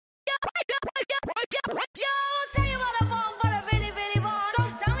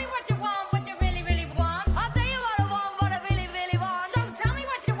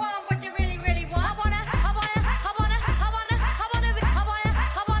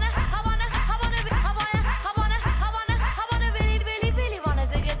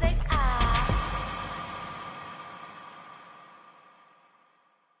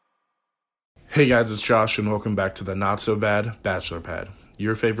Hey guys, it's Josh and welcome back to the Not So Bad Bachelor Pad,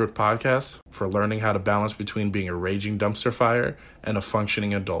 your favorite podcast for learning how to balance between being a raging dumpster fire and a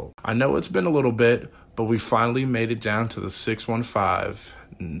functioning adult. I know it's been a little bit, but we finally made it down to the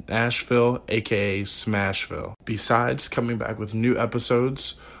 615, Nashville, aka Smashville. Besides coming back with new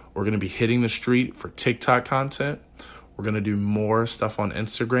episodes, we're going to be hitting the street for TikTok content. We're going to do more stuff on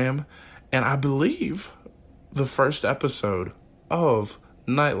Instagram. And I believe the first episode of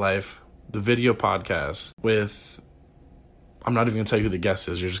Nightlife, the video podcast with, I'm not even going to tell you who the guest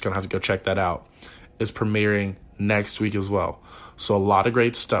is. You're just going to have to go check that out. Is premiering next week as well. So a lot of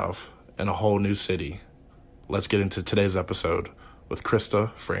great stuff in a whole new city. Let's get into today's episode with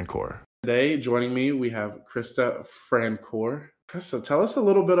Krysta Francoeur. Today, joining me, we have Krysta Francoeur. Krysta, tell us a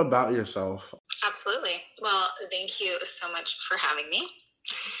little bit about yourself. Absolutely. Well, thank you so much for having me.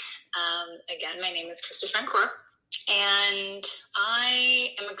 Again, my name is Krysta Francoeur. And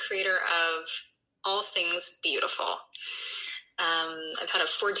I am a creator of all things beautiful. I've had a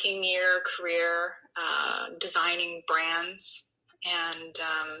 14-year career designing brands, and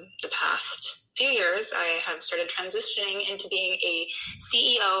the past few years I have started transitioning into being a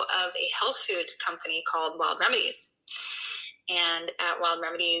CEO of a health food company called Wild Remedies. And at Wild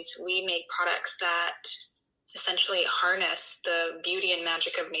Remedies, we make products that essentially harness the beauty and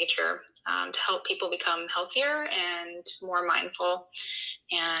magic of nature to help people become healthier and more mindful,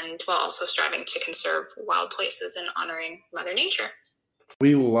 and while also striving to conserve wild places and honoring Mother Nature.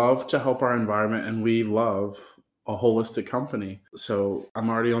 We love to help our environment, and we love a holistic company. So I'm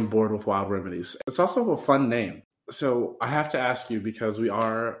already on board with Wild Remedies. It's also a fun name. So I have to ask you, because we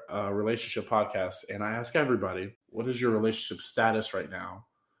are a relationship podcast, and I ask everybody, what is your relationship status right now?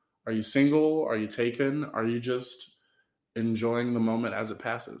 Are you single? Are you taken? Are you just enjoying the moment as it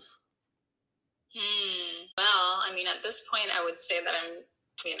passes? Well, I mean, at this point, I would say that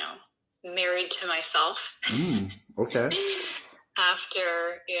I'm, married to myself. Okay.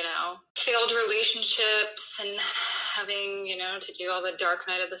 After, failed relationships and having, to do all the dark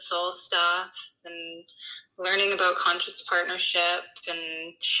night of the soul stuff and learning about conscious partnership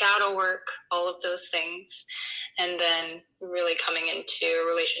and shadow work, all of those things. And then really coming into a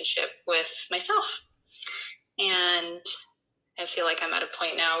relationship with myself. And I feel like I'm at a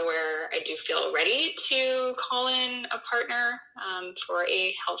point now where I do feel ready to call in a partner for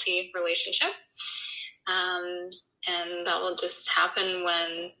a healthy relationship. And that will just happen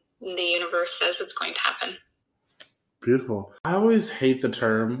when the universe says it's going to happen. Beautiful. I always hate the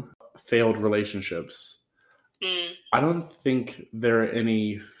term failed relationships. I don't think there are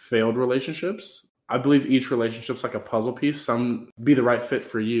any failed relationships. I believe each relationship's like a puzzle piece. Some be the right fit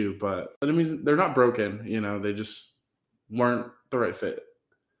for you, but it means they're not broken. They just weren't the right fit.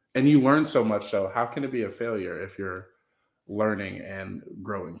 And you learn so much. So how can it be a failure if you're learning and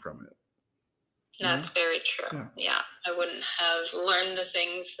growing from it? That's very true. Yeah. I wouldn't have learned the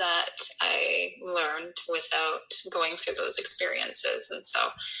things that I learned without going through those experiences. And so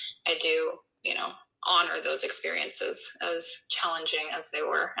I do, honor those experiences, as challenging as they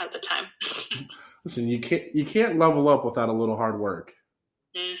were at the time. Listen, you can't level up without a little hard work.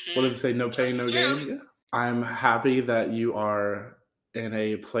 Mm-hmm. What did they say? No pain, no gain. Yeah. I'm happy that you are in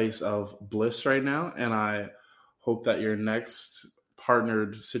a place of bliss right now, and I hope that your next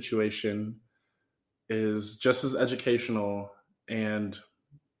partnered situation is just as educational and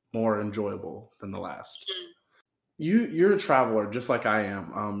more enjoyable than the last. You're a traveler just like I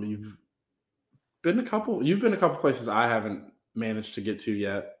am. You've been a couple places I haven't managed to get to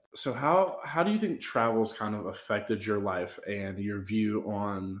yet. So how do you think travel's kind of affected your life and your view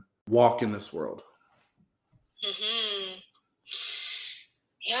on walk in this world? Mm-hmm.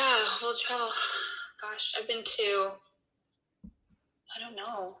 Yeah, well, travel. Gosh, I've been to,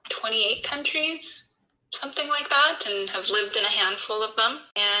 28 countries, something like that, and have lived in a handful of them.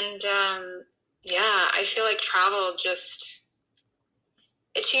 And I feel like travel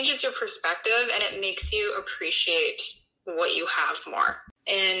it changes your perspective and it makes you appreciate what you have more.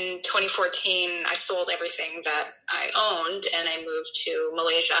 In 2014, I sold everything that I owned and I moved to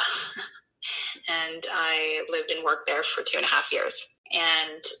Malaysia. And I lived and worked there for 2.5 years.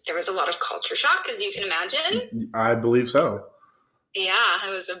 And there was a lot of culture shock, as you can imagine. I believe so. Yeah,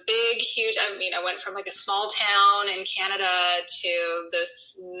 it was a big, huge, I went from like a small town in Canada to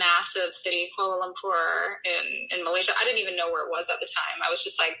this massive city, Kuala Lumpur in Malaysia. I didn't even know where it was at the time. I was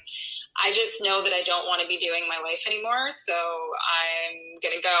just like, I just know that I don't want to be doing my life anymore. So I'm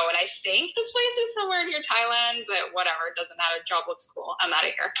going to go. And I think this place is somewhere near Thailand, but whatever, it doesn't matter. Job looks cool. I'm out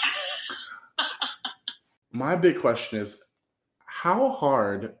of here. My big question is, how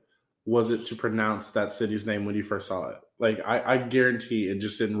hard was it to pronounce that city's name when you first saw it? Like, I guarantee it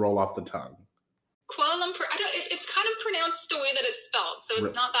just didn't roll off the tongue. So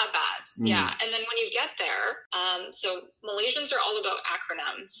it's not that bad. Yeah. And then when you get there, so Malaysians are all about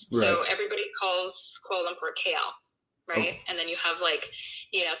acronyms. Right. So everybody calls Kuala Lumpur KL. Right. Oh. And then you have like,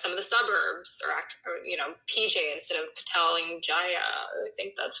 some of the suburbs or PJ instead of Patel and Jaya. I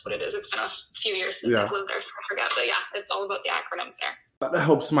think that's what it is. It's been a few years since I've lived there, so I forget. But yeah, it's all about the acronyms there. That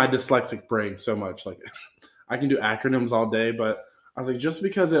helps my dyslexic brain so much. Like I can do acronyms all day, but I was like, just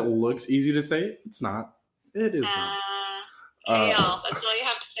because it looks easy to say, it's not. It is not. KL, that's all you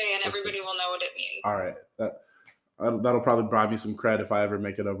have to say, and everybody will know what it means. All right. That'll probably bribe me some cred if I ever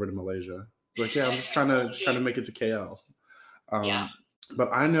make it over to Malaysia. Like, I'm just trying to make it to KL. But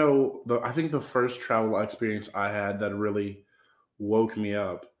I think the first travel experience I had that really woke me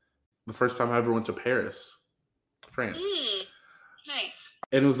up, the first time I ever went to Paris, France. Nice.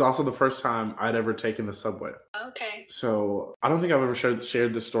 And it was also the first time I'd ever taken the subway. Okay. So I don't think I've ever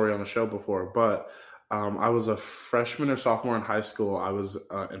shared this story on the show before, but I was a freshman or sophomore in high school. I was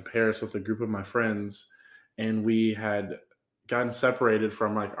in Paris with a group of my friends, and we had gotten separated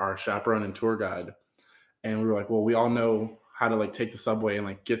from like our chaperone and tour guide. And we were like, well, we all know how to like take the subway and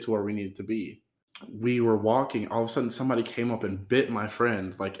like get to where we needed to be. We were walking. All of a sudden somebody came up and bit my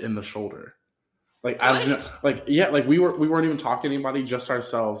friend like in the shoulder. Like, we weren't even talking to anybody, just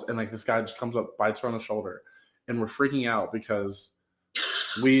ourselves. And like this guy just comes up, bites her on the shoulder, and we're freaking out because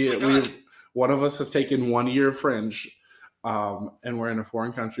one of us has taken 1 year of French. And we're in a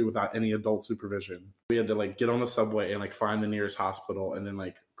foreign country without any adult supervision. We had to like get on the subway and like find the nearest hospital and then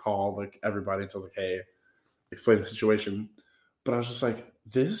like call like everybody and tell us like, hey, explain the situation. But I was just like,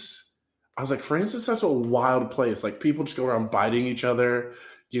 France is such a wild place. Like people just go around biting each other.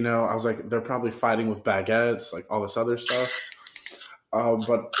 I was like, they're probably fighting with baguettes, like all this other stuff.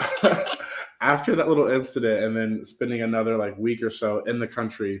 But after that little incident and then spending another like week or so in the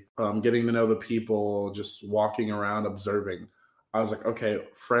country, getting to know the people, just walking around, observing, I was like, okay,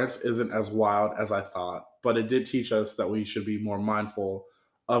 France isn't as wild as I thought, but it did teach us that we should be more mindful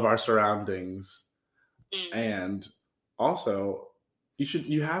of our surroundings. And also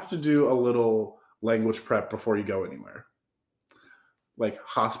you have to do a little language prep before you go anywhere. Like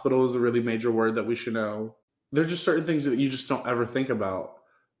hospital is a really major word that we should know. There's just certain things that you just don't ever think about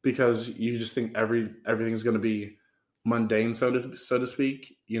because you just think everything's going to be mundane, so to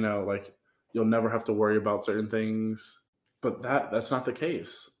speak. Like you'll never have to worry about certain things, but that's not the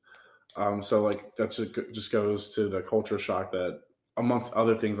case. So like that just goes to the culture shock that, amongst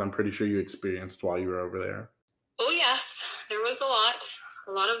other things, I'm pretty sure you experienced while you were over there. Oh yes, there was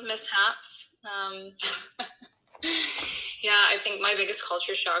a lot of mishaps. Yeah, I think my biggest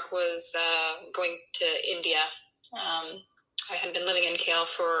culture shock was going to India. I had been living in KL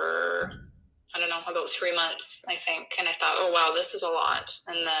for, I don't know, about 3 months, I think. And I thought, oh, wow, this is a lot.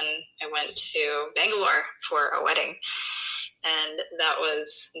 And then I went to Bangalore for a wedding. And that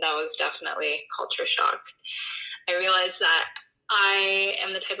was definitely culture shock. I realized that I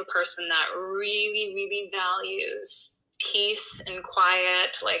am the type of person that really, really values peace and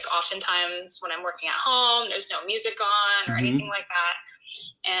quiet. Like oftentimes when I'm working at home, there's no music on or anything like that.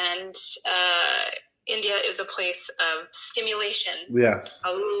 And India is a place of stimulation. Yes.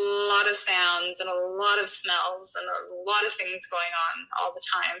 A lot of sounds and a lot of smells and a lot of things going on all the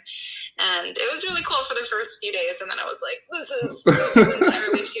time. And it was really cool for the first few days. And then I was like, this is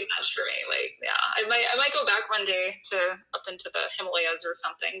entirely too much for me. Like, yeah, I might go back one day to up into the Himalayas or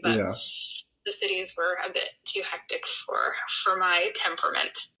something. But the cities were a bit too hectic for my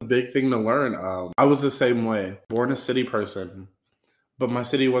temperament. A big thing to learn. I was the same way. Born a city person, but my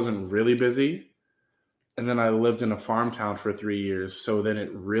city wasn't really busy. And then I lived in a farm town for 3 years. So then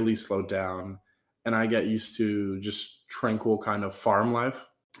it really slowed down. And I got used to just tranquil kind of farm life.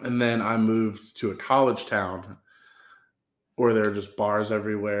 And then I moved to a college town where there are just bars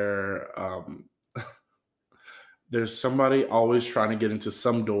everywhere. There's somebody always trying to get into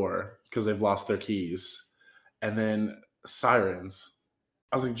some door because they've lost their keys. And then sirens.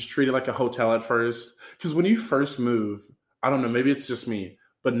 I was like, just treat it like a hotel at first. Because when you first move, I don't know, maybe it's just me,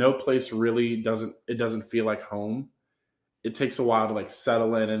 but no place really doesn't feel like home. It takes a while to like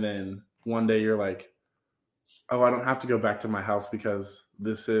settle in. And then one day you're like, oh, I don't have to go back to my house because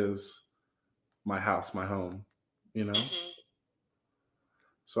this is my house, my home,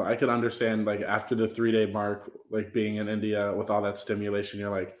 So I could understand like after the 3-day mark, like being in India with all that stimulation,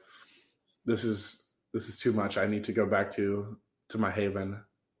 you're like, this is too much. I need to go back to my haven.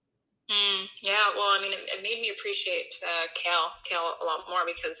 Yeah, well, I mean, it made me appreciate Kale a lot more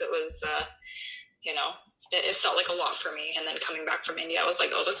because it was, it felt like a lot for me. And then coming back from India, I was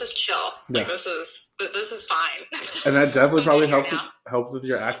like, oh, this is chill. Like this is fine. And that definitely probably helped with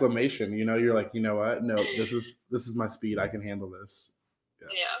your acclimation. You're like, you know what? No, this is my speed. I can handle this.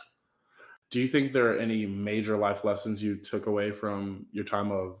 Yeah. Do you think there are any major life lessons you took away from your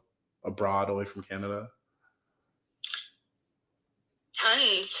time of abroad, away from Canada?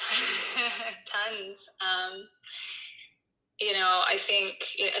 Tons. Tons. I think,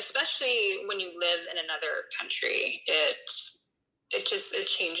 especially when you live in another country, it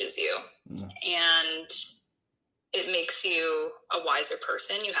changes you. And it makes you a wiser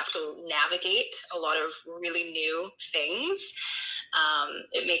person. You have to navigate a lot of really new things.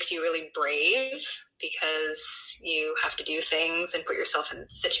 It makes you really brave because you have to do things and put yourself in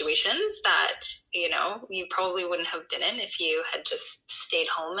situations that, you probably wouldn't have been in if you had just stayed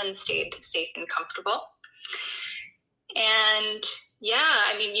home and stayed safe and comfortable. And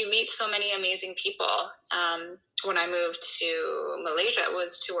you meet so many amazing people. When I moved to Malaysia, it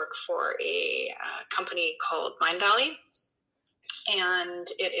was to work for a company called Mind Valley. And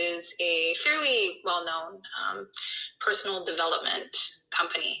it is a fairly well-known personal development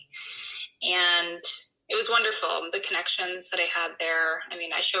company. And it was wonderful. The connections that I had there.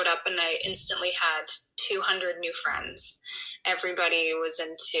 I showed up and I instantly had 200 new friends. Everybody was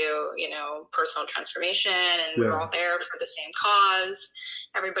into, personal transformation, and we were all there for the same cause.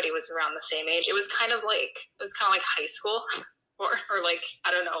 Everybody was around the same age. It was kind of like high school or like,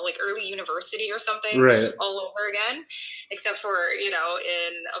 I don't know, like early university or something, right, all over again, except for, in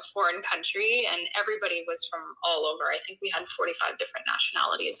a foreign country, and everybody was from all over. I think we had 45 different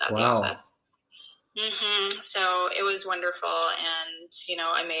nationalities at the office. So it was wonderful. And,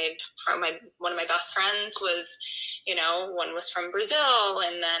 I made one of my best friends was, one was from Brazil,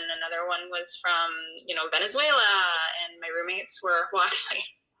 and then another one was from, Venezuela. And my roommates were, actually,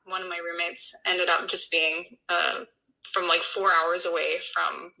 one of my roommates ended up just being from like 4 hours away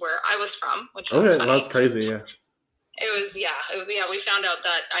from where I was from, which was funny. That's crazy. Yeah. It was. We found out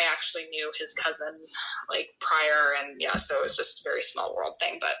that I actually knew his cousin like prior, and so it was just a very small world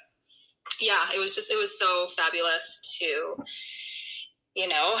thing. But it was so fabulous to,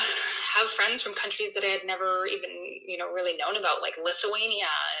 have friends from countries that I had never even, really known about, like Lithuania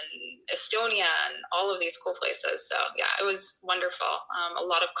and Estonia and all of these cool places. So it was wonderful. A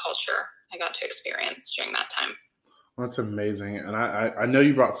lot of culture I got to experience during that time. Well, that's amazing. And I know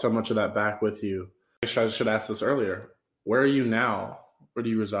you brought so much of that back with you. Actually, I should ask this earlier. Where are you now? Where do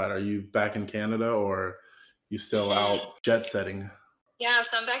you reside? Are you back in Canada, or are you still out jet setting? Yeah,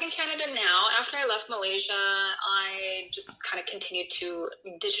 so I'm back in Canada now. After I left Malaysia, I just kind of continued to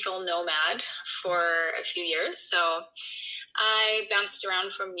digital nomad for a few years. So I bounced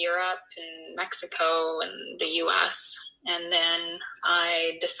around from Europe and Mexico and the US. And then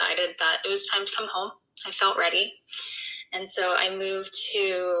I decided that it was time to come home. I felt ready. And so I moved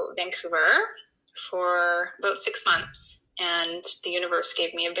to Vancouver for about 6 months. And the universe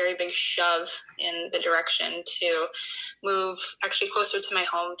gave me a very big shove in the direction to move actually closer to my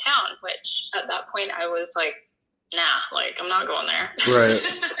hometown, which at that point I was like, nah, like I'm not going there. Right.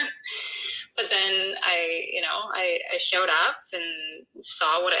 But then I showed up and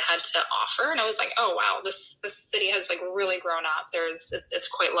saw what it had to offer, and I was like, oh wow, this city has like really grown up. It's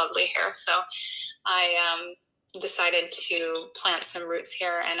quite lovely here. So I decided to plant some roots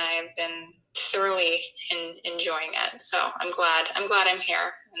here, and I have been thoroughly enjoying it. So I'm glad I'm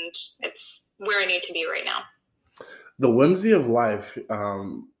here, and it's where I need to be right now. The whimsy of life.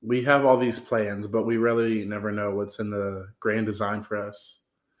 We have all these plans, but we really never know what's in the grand design for us.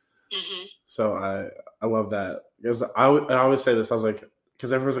 Mm-hmm. So I love that, because I always say this. I was like,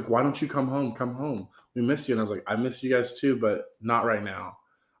 because everyone's like, why don't you come home? Come home. We miss you. And I was like, I miss you guys too, but not right now.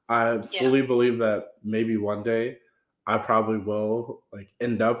 I fully believe that maybe one day I probably will like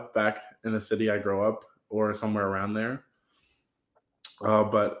end up back in the city I grew up or somewhere around there.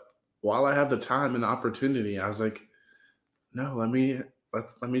 But while I have the time and the opportunity, I was like, no, let me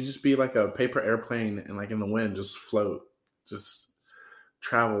just be like a paper airplane and like in the wind, just float, just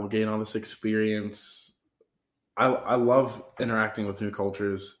travel, gain all this experience. I love interacting with new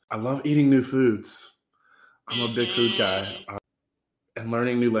cultures. I love eating new foods. I'm a big food guy. And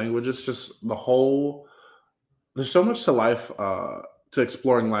learning new languages, just there's so much to life, to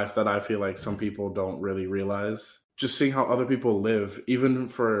exploring life, that I feel like some people don't really realize. Just seeing how other people live, even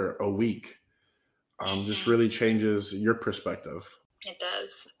for a week, just really changes your perspective. It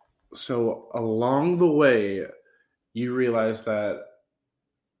does. So along the way, you realize that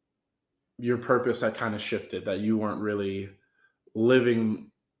your purpose had kind of shifted, that you weren't really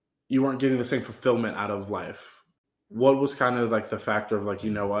you weren't getting the same fulfillment out of life. What was kind of like the factor of like, you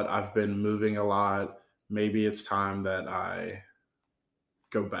know what, I've been moving a lot. Maybe it's time that I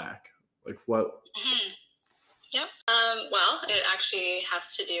go back. Like what? Mm-hmm. Yep. Well, it actually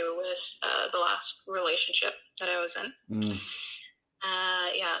has to do with the last relationship that I was in.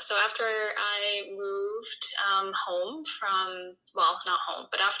 Yeah, so after I moved home from, well, not home,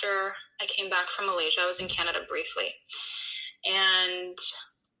 but after I came back from Malaysia, I was in Canada briefly. And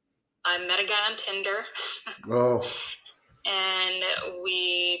I met a guy on Tinder. Oh. And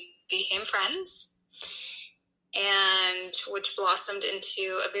we became friends, and which blossomed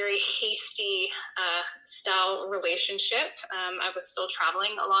into a very hasty style relationship. I was still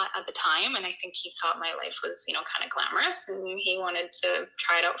traveling a lot at the time, and I think he thought my life was, kind of glamorous, and he wanted to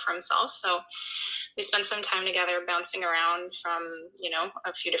try it out for himself. So we spent some time together bouncing around from,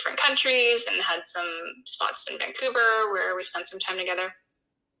 a few different countries, and had some spots in Vancouver where we spent some time together.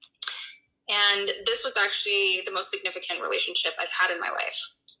 And this was actually the most significant relationship I've had in my life.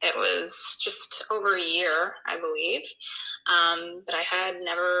 It was just over a year, I believe. But I had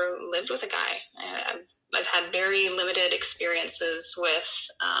never lived with a guy. I've had very limited experiences with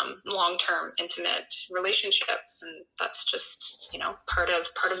long-term intimate relationships, and that's just, part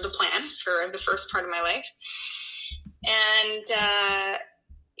of the plan for the first part of my life. And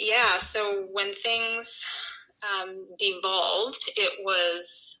so when things devolved, it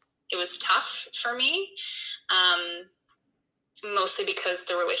was tough for me, mostly because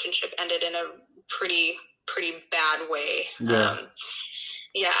the relationship ended in a pretty bad way.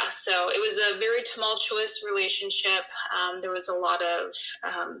 So it was a very tumultuous relationship. There was a lot of,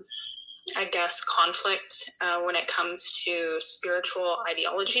 conflict when it comes to spiritual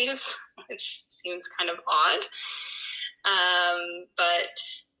ideologies, which seems kind of odd. But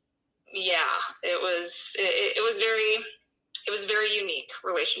yeah, it was a very unique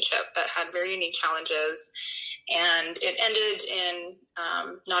relationship that had very unique challenges, and it ended in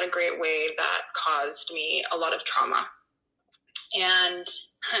not a great way that caused me a lot of trauma. And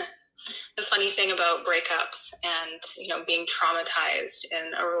the funny thing about breakups and, being traumatized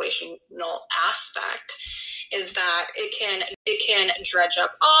in a relational aspect is that it can dredge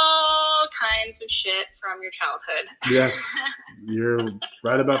up all kinds of shit from your childhood. Yes, you're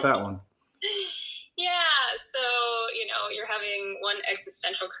right about that one. Yeah, so, you're having one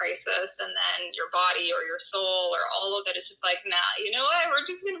existential crisis, and then your body or your soul or all of it is just like, nah, you know what? We're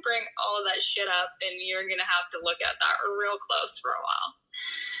just going to bring all of that shit up, and you're going to have to look at that real close for a while.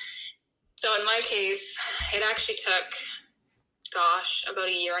 So in my case, it actually took, about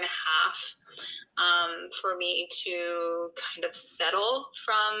a year and a half for me to kind of settle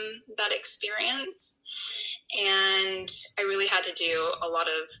from that experience. And I really had to do a lot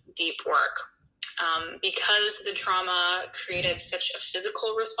of deep work. Because the trauma created such a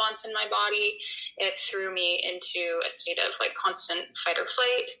physical response in my body, it threw me into a state of constant fight or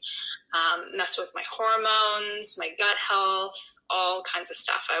flight, messed with my hormones, my gut health, all kinds of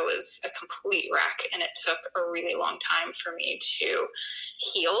stuff. I was a complete wreck, and it took a really long time for me to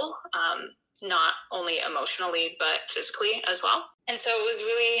heal, not only emotionally, but physically as well. And so it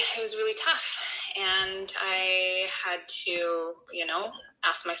was really tough. And I had to,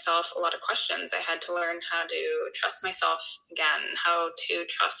 ask myself a lot of questions. I had to learn how to trust myself again, how to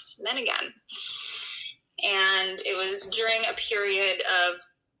trust men again. And it was during a period of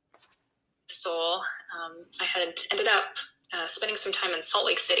soul. I had ended up spending some time in Salt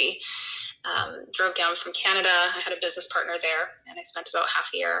Lake City. Drove down from Canada. I had a business partner there, and I spent about half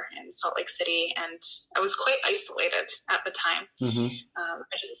a year in Salt Lake City, and I was quite isolated at the time. Mm-hmm.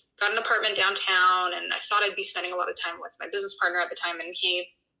 I just got an apartment downtown, and I thought I'd be spending a lot of time with my business partner at the time, and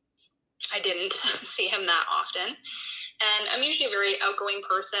I didn't see him that often. And I'm usually a very outgoing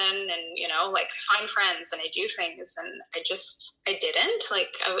person, and, I find friends and I do things, and I didn't.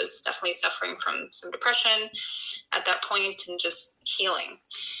 I was definitely suffering from some depression at that point and just healing.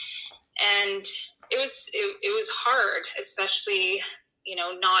 And it was hard, especially,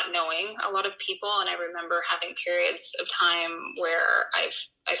 not knowing a lot of people. And I remember having periods of time where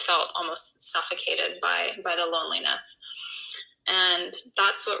I felt almost suffocated by the loneliness. And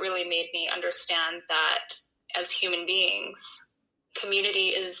that's what really made me understand that as human beings, community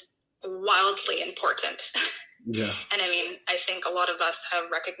is wildly important. Yeah. And I think a lot of us have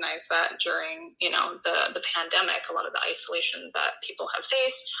recognized that during, the pandemic, a lot of the isolation that people have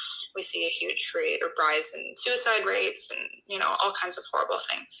faced. We see a huge rise in suicide rates and, all kinds of horrible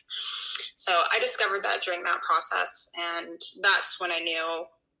things. So I discovered that during that process. And that's when I knew,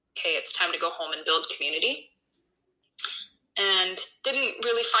 okay, it's time to go home and build community. And didn't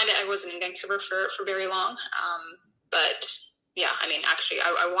really find it. I wasn't in Vancouver for very long. But yeah, actually,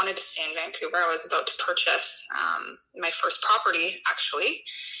 I wanted to stay in Vancouver. I was about to purchase my first property, actually.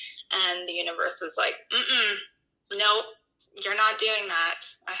 And the universe was like, nope, you're not doing that.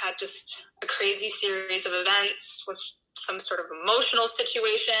 I had just a crazy series of events with some sort of emotional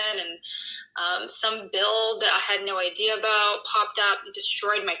situation, and some bill that I had no idea about popped up and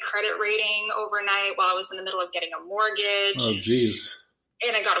destroyed my credit rating overnight while I was in the middle of getting a mortgage. Oh, geez.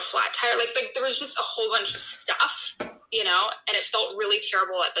 And I got a flat tire. Like there was just a whole bunch of stuff, you know, and it felt really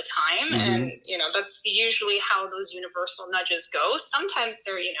terrible at the time. Mm-hmm. And, you know, that's usually how those universal nudges go. Sometimes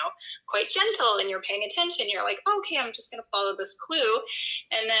they're, you know, quite gentle and you're paying attention. You're like, oh, okay, I'm just going to follow this clue.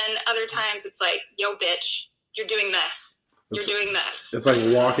 And then other times it's like, yo, bitch, you're doing this. You're doing this. It's like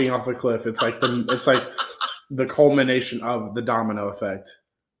walking off a cliff. It's like the culmination of the domino effect,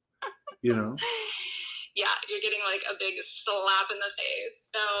 you know? Yeah, you're getting like a big slap in the face.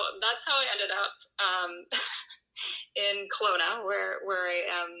 So that's how I ended up in Kelowna, where I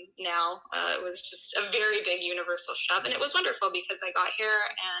am now. It was just a very big universal shove, and it was wonderful because I got here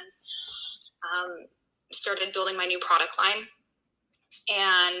and started building my new product line.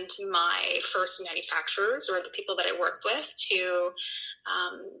 And my first manufacturers, or the people that I worked with, to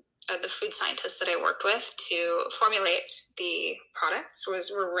the food scientists that I worked with to formulate the products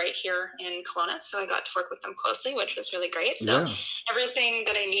were right here in Kelowna. So I got to work with them closely, which was really great. So everything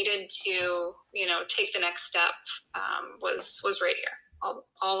that I needed to, you know, take the next step was right here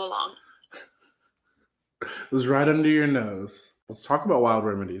all along. It was right under your nose. Let's talk about Wild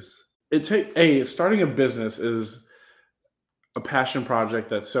Remedies. Starting a business is a passion project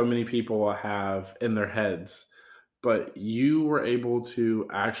that so many people have in their heads, but you were able to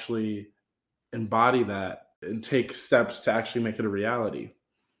actually embody that and take steps to actually make it a reality.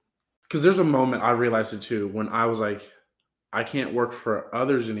 Because there's a moment I realized it too, when I was like, I can't work for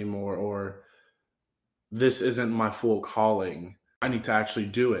others anymore, or this isn't my full calling. I need to actually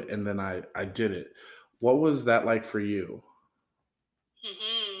do it. And then I did it. What was that like for you?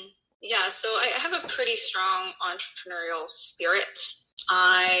 Mm-hmm. Yeah, so I have a pretty strong entrepreneurial spirit.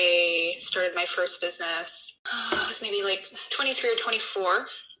 I started my first business, I was maybe like 23 or 24,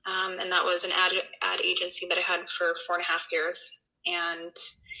 and that was an ad agency that I had for 4.5 years. And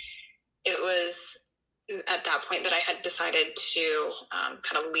it was at that point that I had decided to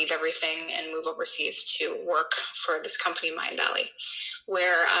kind of leave everything and move overseas to work for this company, Mind Valley,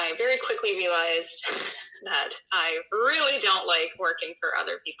 where I very quickly realized that I really don't like working for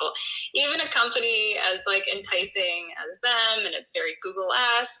other people. Even a company as like enticing as them, and it's very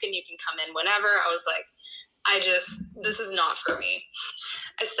Google-esque and you can come in whenever, I was like, this is not for me.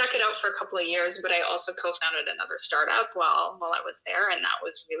 I stuck it out for a couple of years, but I also co-founded another startup while I was there. And that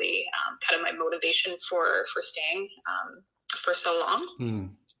was really kind of my motivation for staying for so long.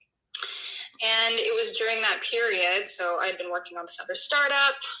 And it was during that period. So I'd been working on this other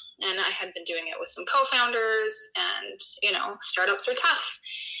startup, and I had been doing it with some co-founders, and, you know, startups are tough.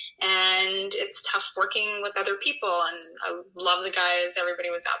 And it's tough working with other people. And I love the guys. Everybody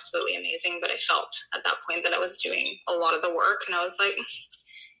was absolutely amazing. But I felt at that point that I was doing a lot of the work. And I was like,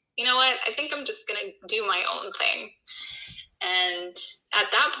 you know what? I think I'm just going to do my own thing. And at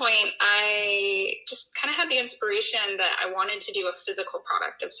that point, I just kind of had the inspiration that I wanted to do a physical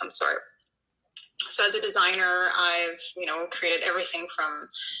product of some sort. So as a designer, I've, you know, created everything from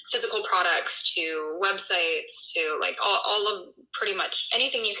physical products to websites to like all of pretty much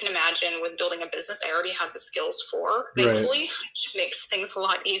anything you can imagine with building a business. I already had the skills for, thankfully, which makes things a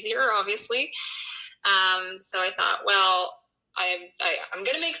lot easier, obviously. So I thought, well, I'm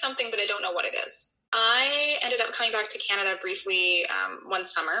going to make something, but I don't know what it is. I ended up coming back to Canada briefly one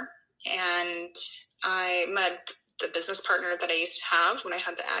summer, and I met the business partner that I used to have when I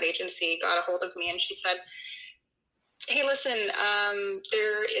had the ad agency got a hold of me, and she said, hey, listen,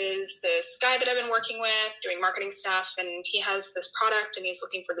 there is this guy that I've been working with doing marketing stuff, and he has this product and he's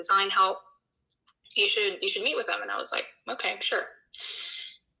looking for design help. You should meet with him. And I was like, okay, sure.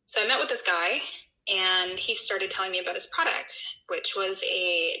 So I met with this guy, and he started telling me about his product, which was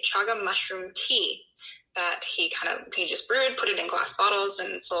a chaga mushroom tea that he just brewed, put it in glass bottles,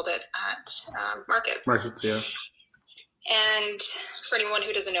 and sold it at markets. Markets, yeah. And for anyone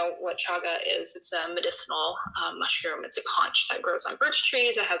who doesn't know what chaga is, it's a medicinal mushroom. It's a conch that grows on birch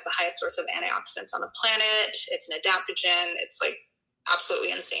trees. It has the highest source of antioxidants on the planet. It's an adaptogen. It's like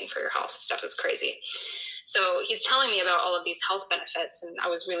absolutely insane for your health. Stuff is crazy. So he's telling me about all of these health benefits, and I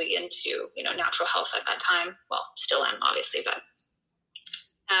was really into, you know, natural health at that time. Well, still am, obviously, but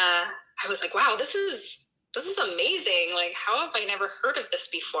I was like, wow, this is amazing. Like, how have I never heard of this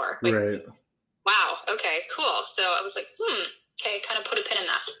before? Like, right. Wow. Okay, cool. So I was like, okay, kind of put a pin in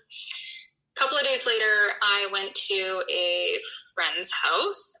that. A couple of days later, I went to a friend's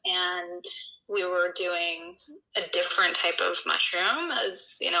house, and we were doing a different type of mushroom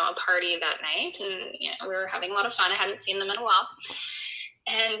as, you know, a party that night. And, you know, we were having a lot of fun. I hadn't seen them in a while.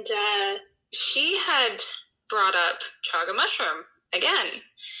 And she had brought up chaga mushroom again.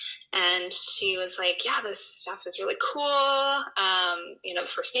 And she was like, yeah, this stuff is really cool. The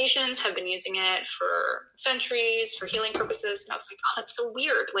First Nations have been using it for centuries for healing purposes. And I was like, oh, that's so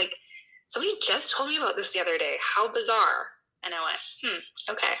weird. Like, somebody just told me about this the other day. How bizarre. And I went,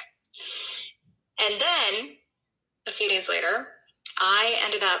 okay. And then a few days later, I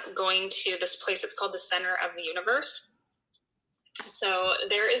ended up going to this place. It's called the Center of the Universe. So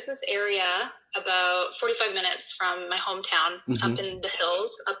there is this area about 45 minutes from my hometown, up in the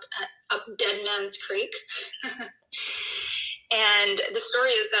hills, up Dead Man's Creek. And the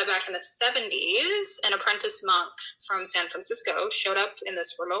story is that back in the 70s, an apprentice monk from San Francisco showed up in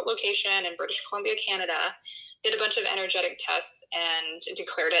this remote location in British Columbia, Canada, did a bunch of energetic tests, and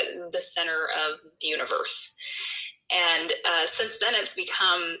declared it the center of the universe. And since then, it's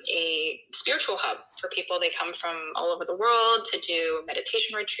become a spiritual hub for people. They come from all over the world to do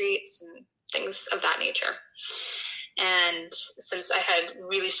meditation retreats and things of that nature. And since I had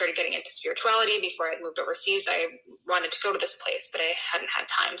really started getting into spirituality before I had moved overseas, I wanted to go to this place, but I hadn't had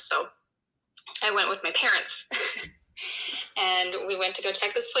time. So I went with my parents. And we went to go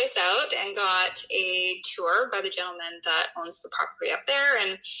check this place out and got a tour by the gentleman that owns the property up there.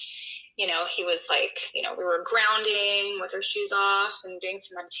 And he was like, we were grounding with our shoes off and doing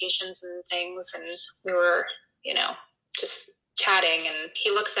some meditations and things. And we were, just chatting. And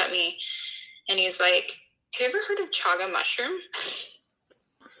he looks at me and he's like, have you ever heard of chaga mushroom?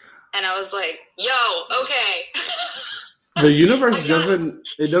 And I was like, yo, okay. The universe doesn't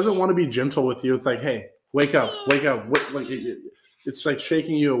want to be gentle with you. It's like, hey, wake up. It's like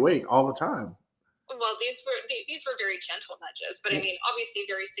shaking you awake all the time. Well, these were very gentle nudges, but I mean, obviously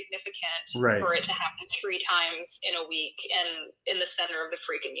very significant for it to happen 3 times in a week and in the center of the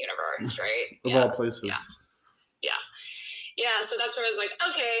freaking universe, right? Of all places. Yeah. So that's where I was like,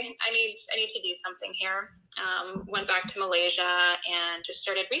 okay, I need to do something here. Went back to Malaysia and just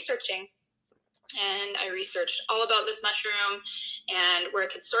started researching. And I researched all about this mushroom and where I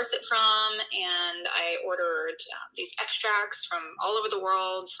could source it from. And I ordered these extracts from all over the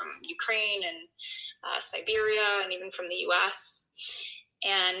world, from Ukraine and Siberia, and even from the US,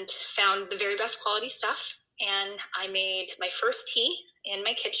 and found the very best quality stuff. And I made my first tea in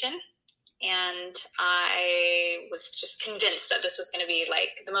my kitchen. And I was just convinced that this was going to be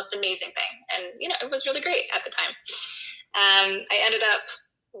like the most amazing thing. And, it was really great at the time. I ended up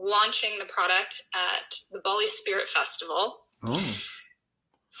launching the product at the Bali Spirit Festival. Oh.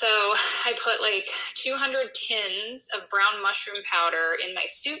 So I put like 200 tins of brown mushroom powder in my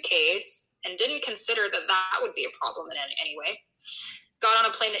suitcase and didn't consider that would be a problem in any way. Got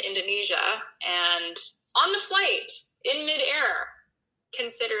on a plane to Indonesia, and on the flight, in midair,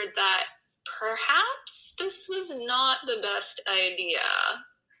 considered that perhaps this was not the best idea.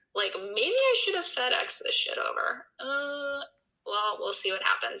 Like, maybe I should have FedExed this shit over. Well, we'll see what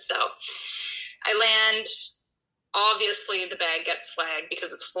happens. So I land. Obviously, the bag gets flagged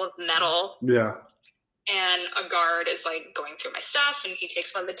because it's full of metal. Yeah. And a guard is like going through my stuff, and he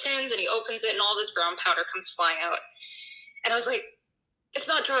takes one of the tins and he opens it, and all this brown powder comes flying out. And I was like, it's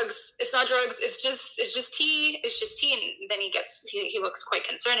not drugs. It's not drugs. It's just tea. It's just tea. And then he looks quite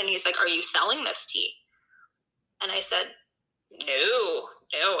concerned, and he's like, are you selling this tea? And I said, no,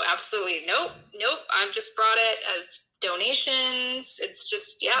 absolutely. Nope. I've just brought it as donations. It's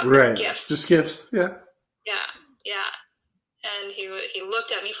just, right. It's gifts. Just gifts. Yeah. Yeah. And he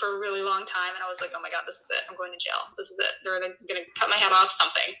looked at me for a really long time, and I was like, oh my God, this is it. I'm going to jail. This is it. They're going to cut my head off,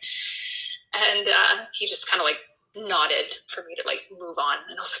 something. And he just kind of like nodded for me to like move on.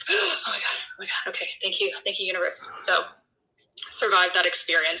 And I was like, oh my God. Okay. Thank you, universe. So survived that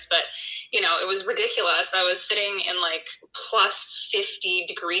experience, but it was ridiculous. I was sitting in like plus 50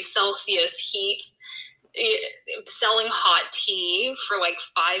 degrees Celsius heat, selling hot tea for like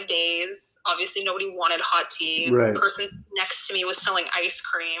 5 days. Obviously nobody wanted hot tea. Right. The person next to me was selling ice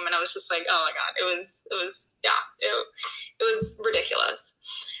cream, and I was just like, oh my God, it was ridiculous.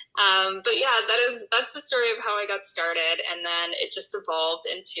 But yeah, that's the story of how I got started. And then it just evolved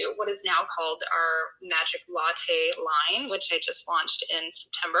into what is now called our Magic Latte line, which I just launched in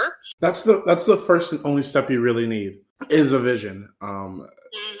September. That's the first and only step you really need, is a vision.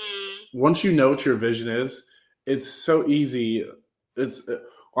 Once you know what your vision is, it's so easy.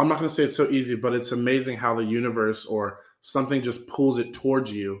 I'm not going to say it's so easy, but it's amazing how the universe or something just pulls it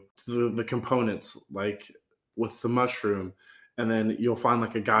towards you, the components, like with the mushroom. And then you'll find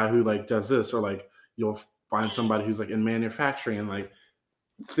like a guy who like does this, or like you'll find somebody who's like in manufacturing, and like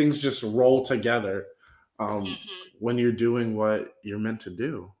things just roll together when you're doing what you're meant to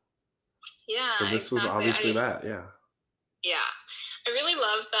do. Yeah. So this was obviously that. Yeah. Yeah. I really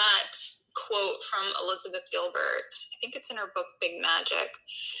love that quote from Elizabeth Gilbert. I think it's in her book, Big Magic.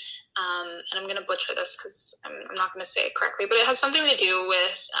 And I'm going to butcher this because I'm not going to say it correctly, but it has something to do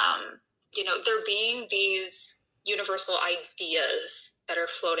with, there being these universal ideas that are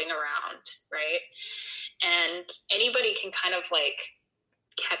floating around, right? And anybody can kind of like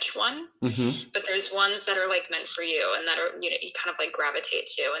catch one, but there's ones that are like meant for you and that are, you kind of like gravitate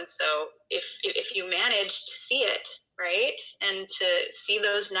to. And so if you manage to see it, right, and to see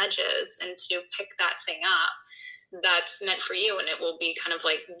those nudges and to pick that thing up, that's meant for you, and it will be kind of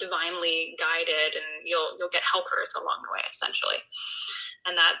like divinely guided, and you'll get helpers along the way, essentially.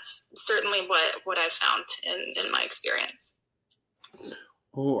 And that's certainly what I've found in my experience.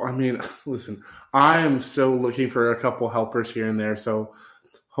 Oh, I mean, listen, I am still looking for a couple helpers here and there, so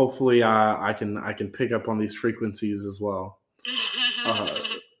hopefully I can pick up on these frequencies as well.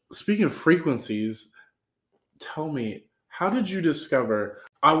 Speaking of frequencies, tell me, how did you discover?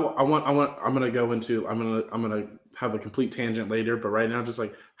 I'm gonna have a complete tangent later, but right now, just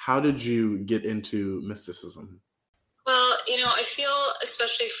like, how did you get into mysticism? Well, I feel,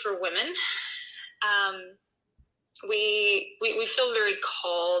 especially for women, we feel very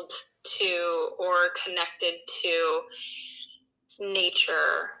called to or connected to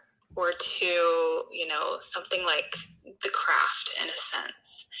nature, or to, something like the craft in a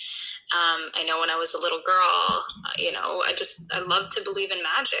sense. I know when I was a little girl, I love to believe in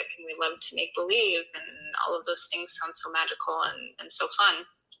magic, and we love to make believe, and all of those things sound so magical and so fun.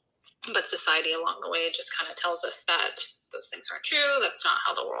 But society along the way just kind of tells us that those things aren't true. That's not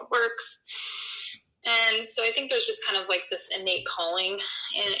how the world works. And so I think there's just kind of like this innate calling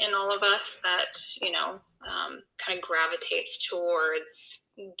in all of us that, kind of gravitates towards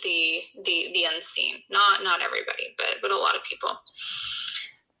the unseen. Not everybody, but a lot of people.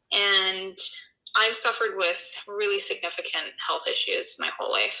 And I've suffered with really significant health issues my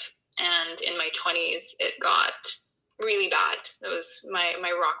whole life. And in my 20s, it got really bad. It was my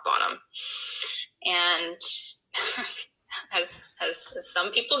rock bottom. And as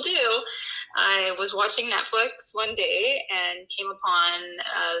some people do, I was watching Netflix one day and came upon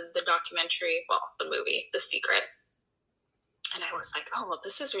the documentary, the movie, The Secret. And I was like, oh, well,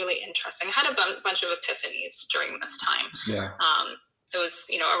 this is really interesting. I had a bunch of epiphanies during this time. Yeah. It was,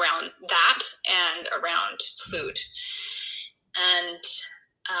 around that and around food. And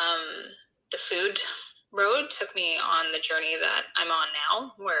the food road took me on the journey that I'm on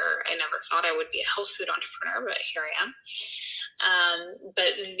now, where I never thought I would be a health food entrepreneur, but here I am.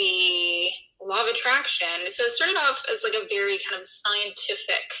 But the law of attraction, so it started off as like a very kind of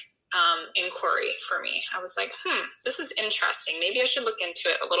scientific inquiry for me. I was like, this is interesting. Maybe I should look into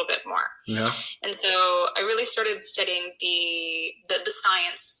it a little bit more. Yeah. And so I really started studying the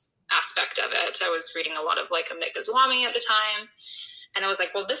science aspect of it. I was reading a lot of like Amit Goswami at the time. And I was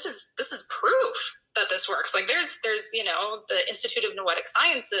like, well, this is proof that this works. Like there's, the Institute of Noetic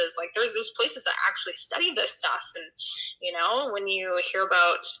Sciences, like there's those places that actually study this stuff. And, when you hear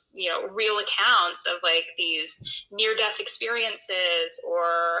about, real accounts of like these near-death experiences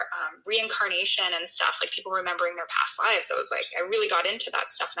or reincarnation and stuff, like people remembering their past lives, I was like, I really got into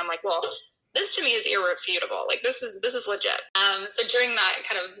that stuff. And I'm like, well, this to me is irrefutable. Like this is legit. So during that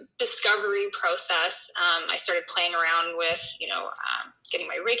kind of discovery process, I started playing around with, getting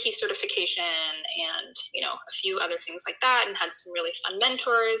my Reiki certification and, a few other things like that, and had some really fun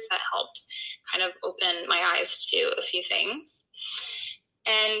mentors that helped kind of open my eyes to a few things.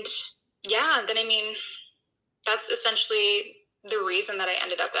 And yeah, then, that's essentially the reason that I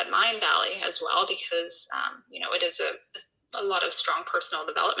ended up at Mind Valley as well, because, it is a lot of strong personal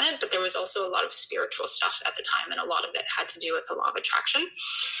development, but there was also a lot of spiritual stuff at the time, and a lot of it had to do with the law of attraction.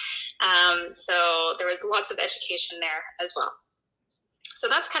 So there was lots of education there as well. So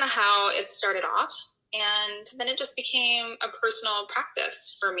that's kind of how it started off. And then it just became a personal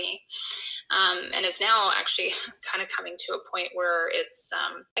practice for me. And is now actually kind of coming to a point where it's,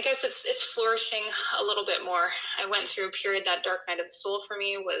 I guess it's flourishing a little bit more. I went through a period, that dark night of the soul for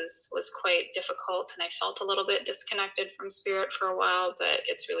me was quite difficult, and I felt a little bit disconnected from spirit for a while, but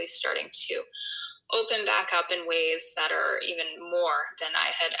it's really starting to open back up in ways that are even more than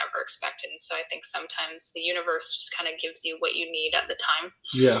I had ever expected. And so I think sometimes the universe just kind of gives you what you need at the time.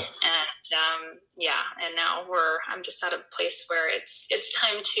 Yes. And and now I'm just at a place where it's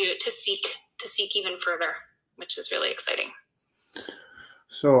time to seek even further, which is really exciting.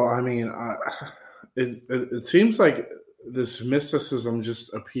 So it seems like this mysticism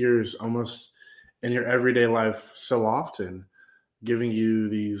just appears almost in your everyday life so often, giving you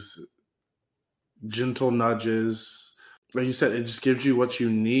these gentle nudges. Like you said, it just gives you what you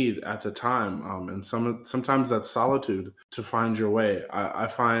need at the time. And sometimes that's solitude to find your way. I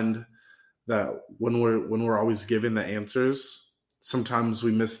find that when we're always given the answers, sometimes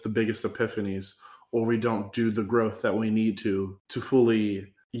we miss the biggest epiphanies, or we don't do the growth that we need to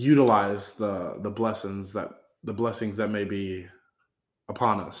fully utilize the blessings that may be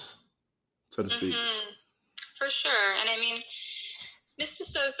upon us, so to speak. For sure. And I mean,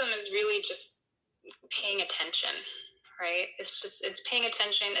 mysticism is really just paying attention, right? It's paying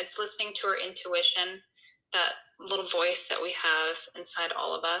attention. It's listening to our intuition, that little voice that we have inside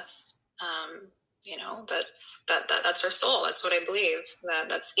all of us. That's our soul. That's what I believe,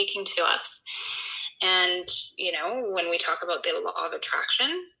 that's speaking to us. And, when we talk about the law of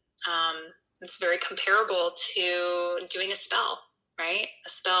attraction, it's very comparable to doing a spell, right? A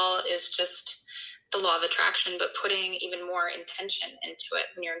spell is just the law of attraction, but putting even more intention into it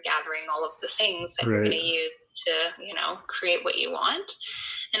when you're gathering all of the things that you're going to use to, create what you want.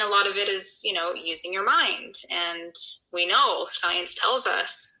 And a lot of it is, using your mind. And we know science tells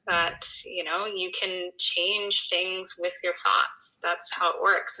us that, you can change things with your thoughts. That's how it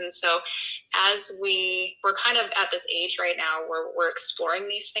works. And so as we're kind of at this age right now where we're exploring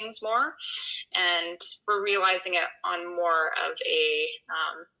these things more, and we're realizing it on more of a,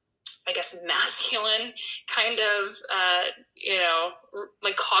 masculine kind of,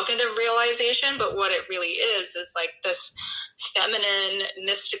 like cognitive realization. But what it really is like this feminine,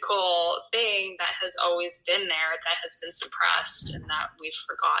 mystical thing that has always been there, that has been suppressed and that we've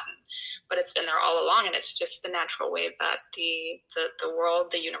forgotten. But it's been there all along, and it's just the natural way that the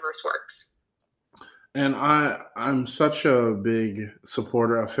world, the universe works. And I'm such a big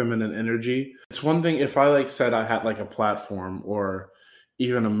supporter of feminine energy. It's one thing if I said I had a platform or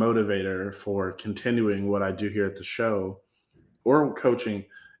even a motivator for continuing what I do here at the show or coaching,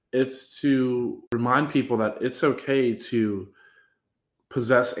 it's to remind people that it's okay to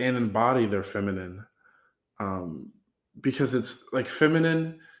possess and embody their feminine. Because it's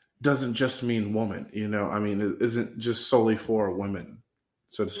feminine doesn't just mean woman, it isn't just solely for women,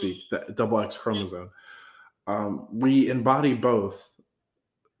 so to speak, that double X chromosome. We embody both,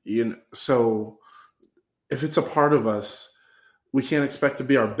 so if it's a part of us, we can't expect to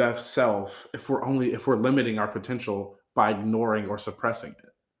be our best self if we're limiting our potential by ignoring or suppressing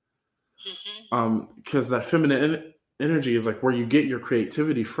it. Because that feminine energy is where you get your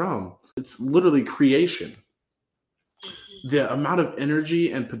creativity from. It's literally creation. The amount of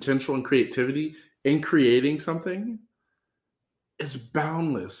energy and potential and creativity in creating something is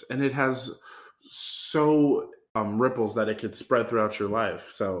boundless, and it has so ripples that it could spread throughout your life.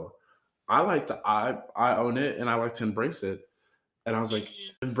 So I own it, and I like to embrace it. And I was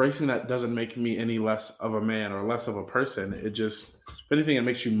embracing that doesn't make me any less of a man or less of a person. It just, if anything, it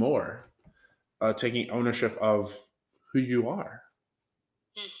makes you more taking ownership of who you are.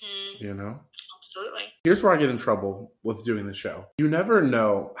 Absolutely. Here's where I get in trouble with doing the show. You never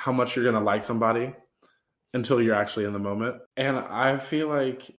know how much you're going to like somebody until you're actually in the moment. And I feel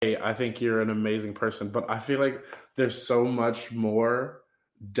I think you're an amazing person, but I feel like there's so much more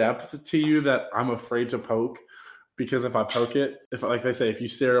depth to you that I'm afraid to poke. Because if I poke it, like they say, if you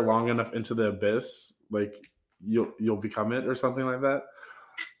stare long enough into the abyss, you'll become it or something like that.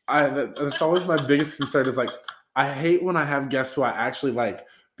 That's always my biggest concern is I hate when I have guests who I actually like,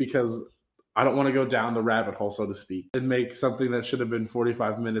 because I don't want to go down the rabbit hole, so to speak, and make something that should have been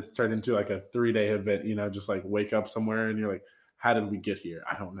 45 minutes turn into a 3-day event, just wake up somewhere and you're how did we get here?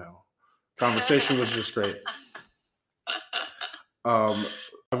 I don't know. Conversation was just great.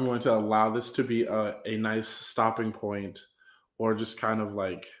 I'm going to allow this to be a nice stopping point, or just kind of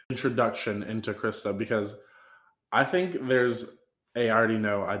introduction into Krysta, because I think I already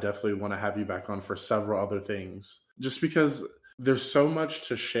know I definitely want to have you back on for several other things, just because there's so much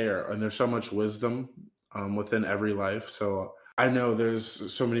to share and there's so much wisdom within every life. So I know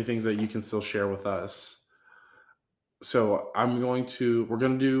there's so many things that you can still share with us. So we're going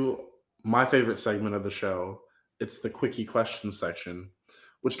to do my favorite segment of the show. It's the quickie question section,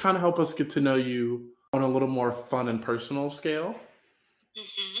 which kind of help us get to know you on a little more fun and personal scale.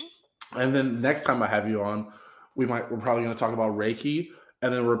 And then next time I have you on, we're probably going to talk about Reiki,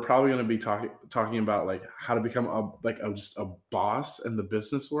 and then we're probably going to be talking about how to become just a boss in the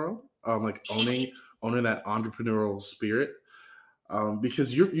business world, owning that entrepreneurial spirit,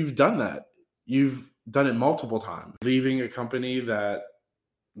 because you've done that. You've done it multiple times. Leaving a company that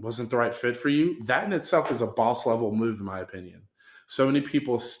wasn't the right fit for you, that in itself is a boss level move, in my opinion. So many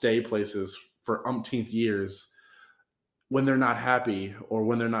people stay places for umpteenth years when they're not happy or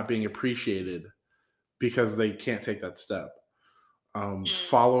when they're not being appreciated because they can't take that step.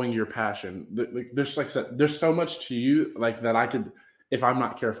 Following your passion. There's like I said, there's so much to you that I could, if I'm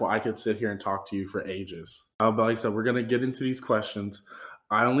not careful, I could sit here and talk to you for ages. But like I said, we're going to get into these questions.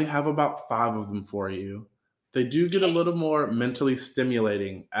 I only have about 5 of them for you. They do get a Okay. little more mentally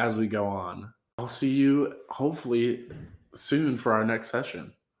stimulating as we go on. I'll see you hopefully soon for our next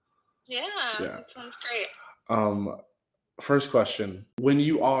session. Yeah, Yeah. that sounds great. Um, First question. When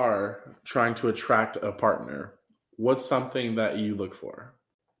you are trying to attract a partner, what's something that you look for?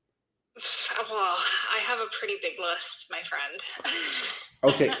 Well, I have a pretty big list, my friend.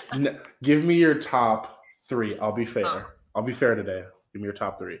 Okay, give me your top 3. I'll be Oh, fair. I'll be fair today. Give me your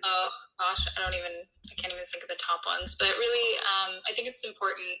top 3. oh gosh, I can't even think of the top ones. But really, I think it's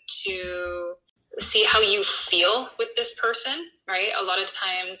important to see how you feel with this person, right? A lot of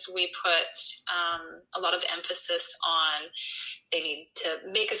times we put a lot of emphasis on they need to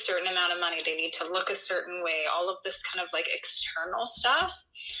make a certain amount of money, they need to look a certain way, all of this kind of like external stuff.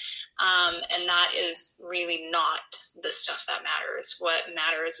 And that is really not the stuff that matters. What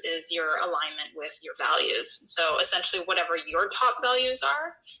matters is your alignment with your values. So essentially, whatever your top values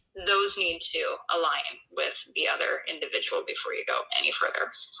are, those need to align with the other individual before you go any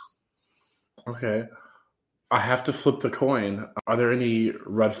further. Okay. I have to flip the coin. Are there any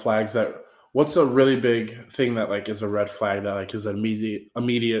red flags what's a really big thing that like is a red flag that like is an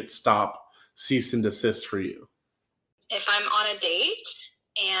immediate stop, cease and desist for you? If I'm on a date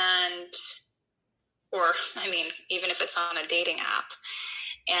even if it's on a dating app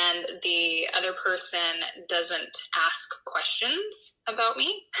and the other person doesn't ask questions about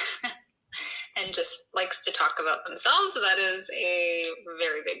me and just likes to talk about themselves, that is a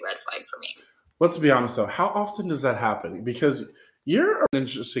very big red flag for me. Let's be honest though. How often does that happen? Because you're an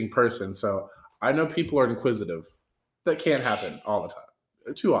interesting person, so I know people are inquisitive. That can't happen all the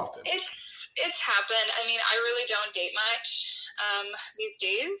time. Too often. It's happened. I mean, I really don't date much these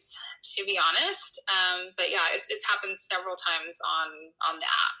days, to be honest. But yeah, it's happened several times on the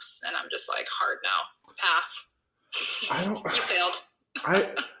apps, and I'm just like, hard no, pass. I don't. You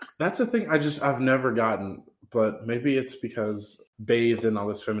failed. That's a thing I've never gotten, but maybe it's because bathed in all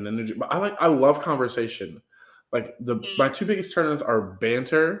this feminine energy. But I love conversation. Like my 2 biggest turn-ons are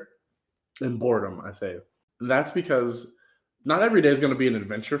banter and boredom, I say. And that's because not every day is going to be an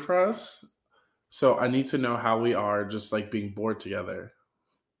adventure for us. So I need to know how we are just like being bored together.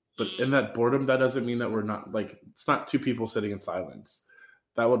 But in that boredom, that doesn't mean that we're not like, it's not 2 people sitting in silence.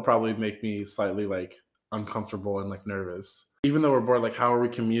 That would probably make me slightly like uncomfortable and like nervous. Even though we're bored, like how are we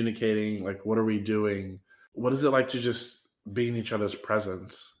communicating? Like what are we doing? What is it like to just be in each other's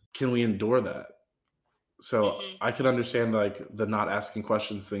presence? Can we endure that? So I could understand like the not asking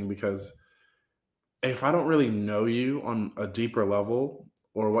questions thing, because if I don't really know you on a deeper level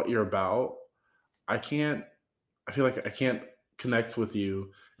or what you're about, I feel like I can't connect with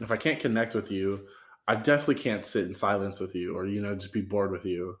you. And if I can't connect with you, I definitely can't sit in silence with you or, just be bored with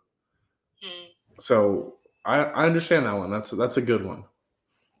you. So I understand that one. That's a good one.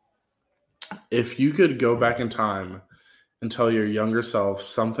 If you could go back in time and tell your younger self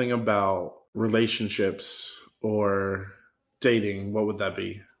something about relationships or dating, what would that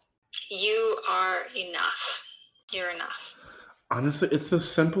be? You are enough. You're enough. Honestly, it's the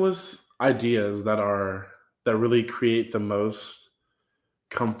simplest ideas that really create the most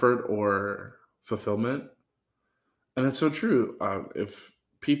comfort or fulfillment. And it's so true. If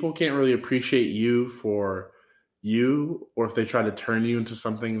people can't really appreciate you for you, or if they try to turn you into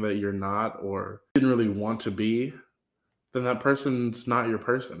something that you're not or didn't really want to be, then that person's not your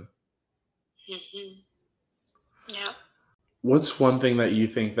person. Yeah. What's one thing that you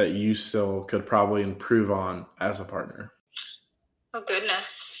think that you still could probably improve on as a partner? Oh,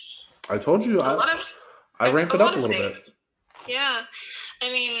 goodness. I told you I ramped it up a little bit. Yeah.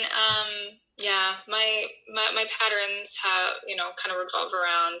 I mean, yeah, my patterns have, kind of revolve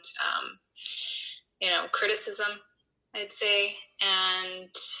around, criticism, I'd say, and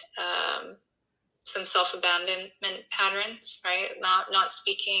some self-abandonment patterns, right? Not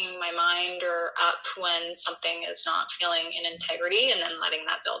speaking my mind or up when something is not feeling in integrity, and then letting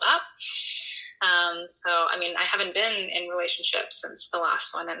that build up. So, I mean, I haven't been in relationships since the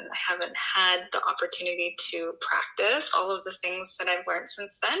last one, and I haven't had the opportunity to practice all of the things that I've learned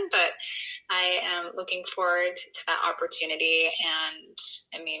since then, but I am looking forward to that opportunity. And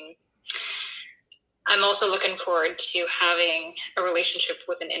I mean, I'm also looking forward to having a relationship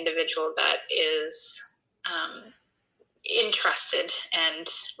with an individual that is interested and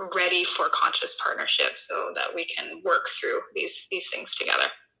ready for conscious partnership, so that we can work through these things together.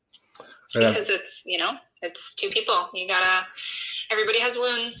 Because it's 2 people. Everybody has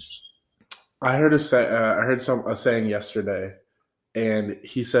wounds. I heard a saying yesterday, and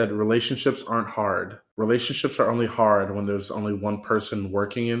he said relationships aren't hard. Relationships are only hard when there's only one person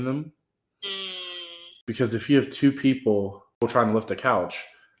working in them. Because if you have 2 people trying to lift a couch.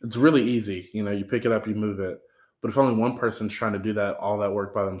 It's really easy. You pick it up, you move it. But if only one person's trying to do all that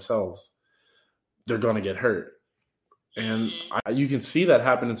work by themselves, they're going to get hurt. And you can see that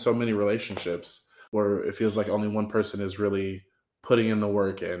happen in so many relationships where it feels like only one person is really putting in the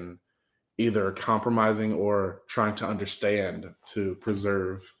work and either compromising or trying to understand to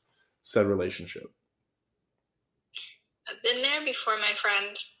preserve said relationship. I've been there before, my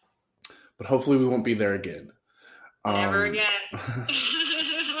friend. But hopefully we won't be there again. Never again.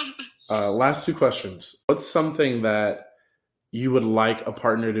 Last two questions. What's something that you would like a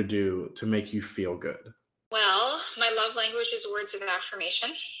partner to do to make you feel good? Well, my love language is words of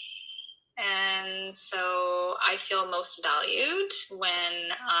affirmation. And so I feel most valued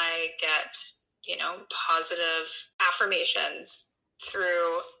when I get, positive affirmations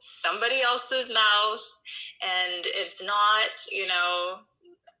through somebody else's mouth. And it's not,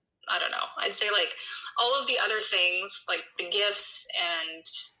 I don't know. I'd say like all of the other things, like the gifts, and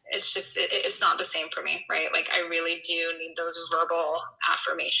it's just, it's not the same for me, right? Like I really do need those verbal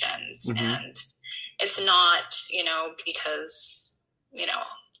affirmations. Mm-hmm. And it's not, because,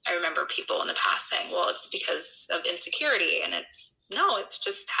 I remember people in the past saying, well, it's because of insecurity. And it's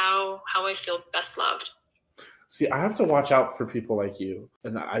just how I feel best loved. See, I have to watch out for people like you.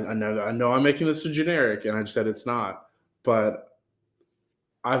 And I know I'm making this too generic, and I said it's not. But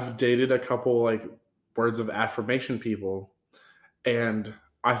I've dated a couple like words of affirmation people. And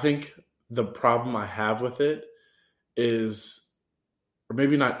I think the problem I have with it is, or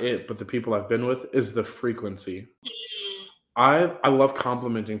maybe not it, but the people I've been with, is the frequency. I love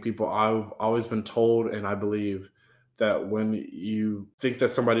complimenting people. I've always been told, and I believe that when you think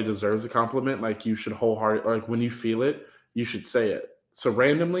that somebody deserves a compliment, like you should wholeheartedly, like when you feel it, you should say it. So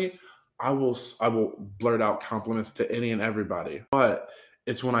randomly, I will blurt out compliments to any and everybody. But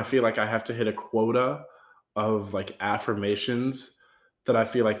it's when I feel like I have to hit a quota of like affirmations that I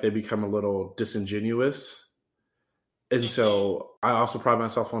feel like they become a little disingenuous. And so I also pride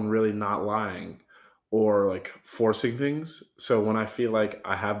myself on really not lying or like forcing things. So when I feel like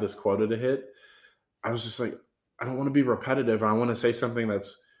I have this quota to hit, I was just like, I don't want to be repetitive. I want to say something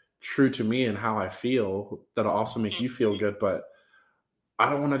that's true to me and how I feel that'll also make you feel good. But I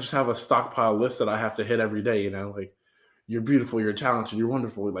don't want to just have a stockpile list that I have to hit every day, like you're beautiful, you're talented, you're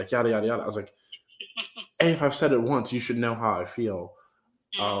wonderful, like yada, yada, yada. I was like, hey, if I've said it once, you should know how I feel.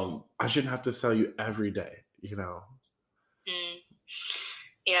 I shouldn't have to tell you every day,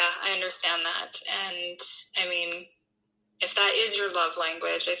 Yeah, I understand that. And I mean, if that is your love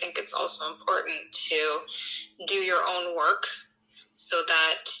language, I think it's also important to do your own work so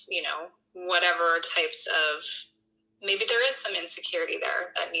that, whatever types of, maybe there is some insecurity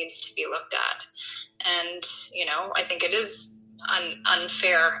there that needs to be looked at. And, I think it is an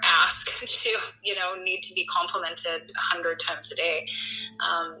unfair ask to, need to be complimented 100 times a day.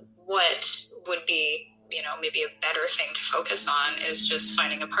 What would be, maybe a better thing to focus on is just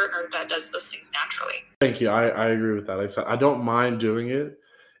finding a partner that does those things naturally. Thank you. I agree with that. I said, I don't mind doing it.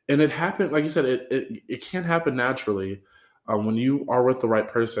 And it happened, like you said, it can happen naturally. When you are with the right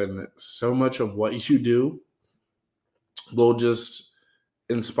person, so much of what you do will just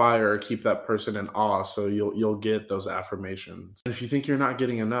inspire or keep that person in awe. So you'll get those affirmations. And if you think you're not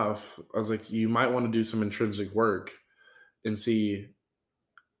getting enough, I was like, you might want to do some intrinsic work and see,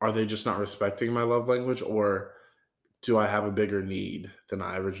 are they just not respecting my love language, or do I have a bigger need than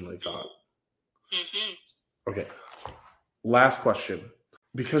I originally thought? Mm-hmm. Okay. Last question.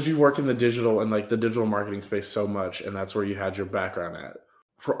 Because you work in the digital and like the digital marketing space so much, and that's where you had your background at,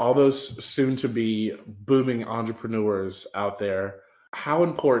 for all those soon to be booming entrepreneurs out there, how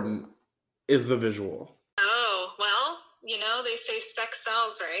important is the visual? Oh, well, they say sex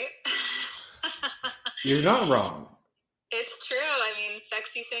sells, right? You're not wrong. It's true. I mean,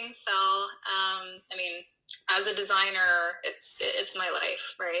 sexy things sell. As a designer, it's my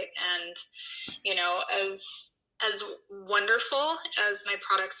life, right? And, as wonderful as my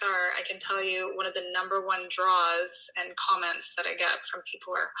products are, I can tell you one of the number one draws and comments that I get from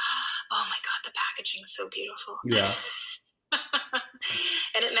people are, oh my God, the packaging's so beautiful. Yeah.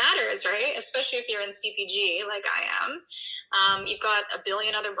 And it matters, right? Especially if you're in CPG like I am. You've got a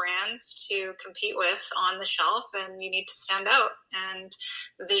billion other brands to compete with on the shelf, and you need to stand out. And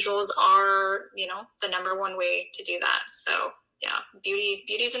visuals are, the number one way to do that. So yeah, beauty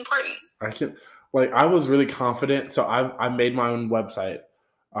is important. I was really confident. So I made my own website.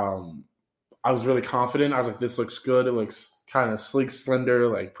 I was really confident. I was like, this looks good. It looks kind of sleek, slender,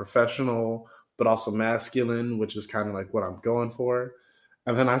 like professional, but also masculine, which is kind of like what I'm going for.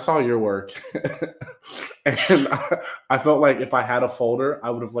 And then I saw your work and I felt like if I had a folder, I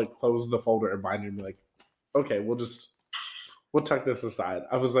would have like closed the folder and binder and be like, okay, we'll just we'll tuck this aside.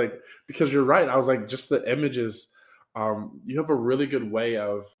 I was like, because you're right. I was like, just the images. You have a really good way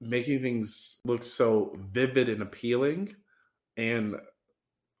of making things look so vivid and appealing, and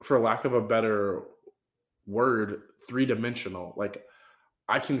for lack of a better word, three-dimensional. Like,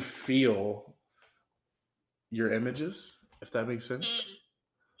 I can feel your images, if that makes sense.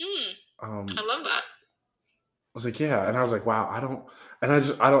 I love that. I was like, yeah, and I was like, wow, I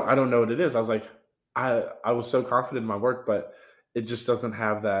don't know what it is. I was like, I was so confident in my work, but it just doesn't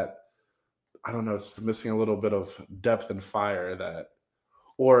have that. I don't know. It's missing a little bit of depth and fire that,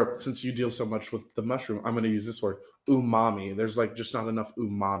 or since you deal so much with the mushroom, I'm going to use this word, umami. There's like just not enough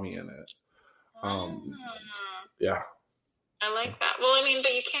umami in it. Yeah. I like that. Well, I mean,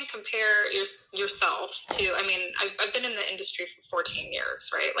 but you can't compare yourself to, I mean, I've been in the industry for 14 years,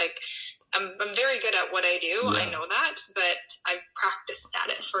 right? Like, I'm very good at what I do. Yeah. I know that, but I've practiced at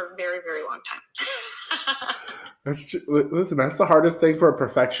it for a very, very long time. Listen, that's the hardest thing for a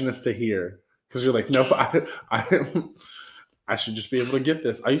perfectionist to hear. Because you're like, nope, I should just be able to get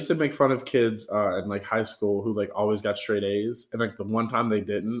this. I used to make fun of kids in like high school who like always got straight A's. And like the one time they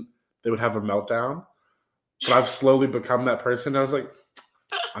didn't, they would have a meltdown. But I've slowly become that person. I was like,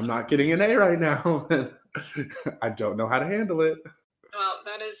 I'm not getting an A right now. And I don't know how to handle it. Well,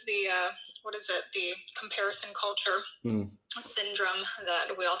 that is the, the comparison culture syndrome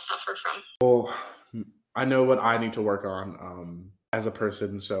that we all suffer from. Well, I know what I need to work on as a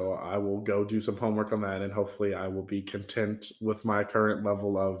person. So I will go do some homework on that. And hopefully I will be content with my current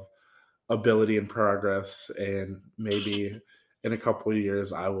level of ability and progress. And maybe in a couple of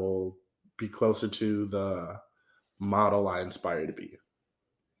years, I will be closer to the model I aspire to be.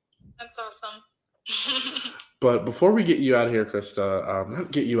 That's awesome. But before we get you out of here, Krysta,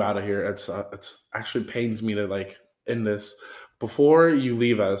 not get you out of here. It's actually pains me to like end this. Before you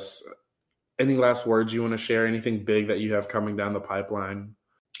leave us, any last words you want to share? Anything big that you have coming down the pipeline?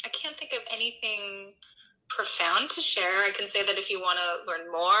 I can't think of anything profound to share. I can say that if you want to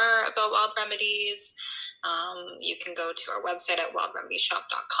learn more about Wild Remedies, you can go to our website at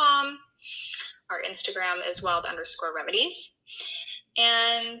wildremedieshop.com. Our Instagram is wild_remedies.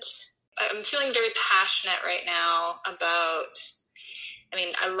 And I'm feeling very passionate right now about, I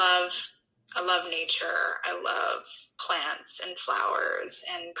mean, I love nature. I love plants and flowers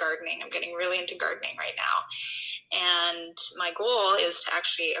and gardening. I'm getting really into gardening right now. And my goal is to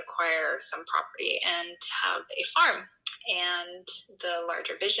actually acquire some property and have a farm. And the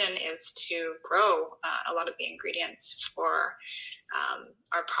larger vision is to grow a lot of the ingredients for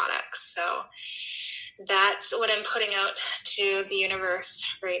our products. So that's what I'm putting out to the universe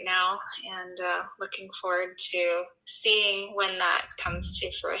right now, and looking forward to seeing when that comes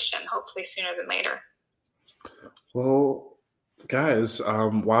to fruition, hopefully sooner than later. Well, guys,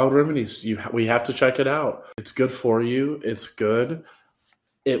 Wild Remedies, we have to check it out. It's good for you. It's good.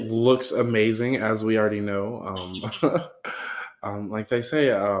 It looks amazing, as we already know. Like they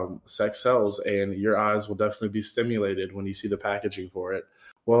say, sex sells, and your eyes will definitely be stimulated when you see the packaging for it.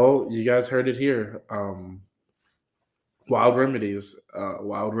 Well, you guys heard it here. Wild Remedies,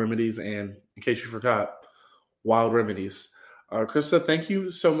 and in case you forgot, Wild Remedies. Krysta, thank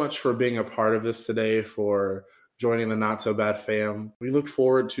you so much for being a part of this today, for joining the Not So Bad fam. We look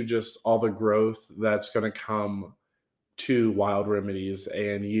forward to just all the growth that's going to come to Wild Remedies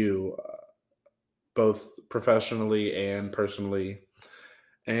and you, both professionally and personally.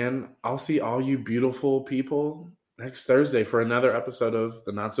 And I'll see all you beautiful people next Thursday for another episode of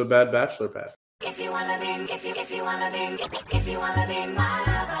the Not So Bad Bachelor Pad. If you wanna be, if you wanna be my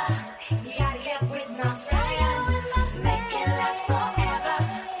lover, you gotta get with my friends. Make it last forever.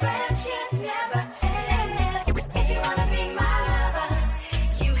 Friendship never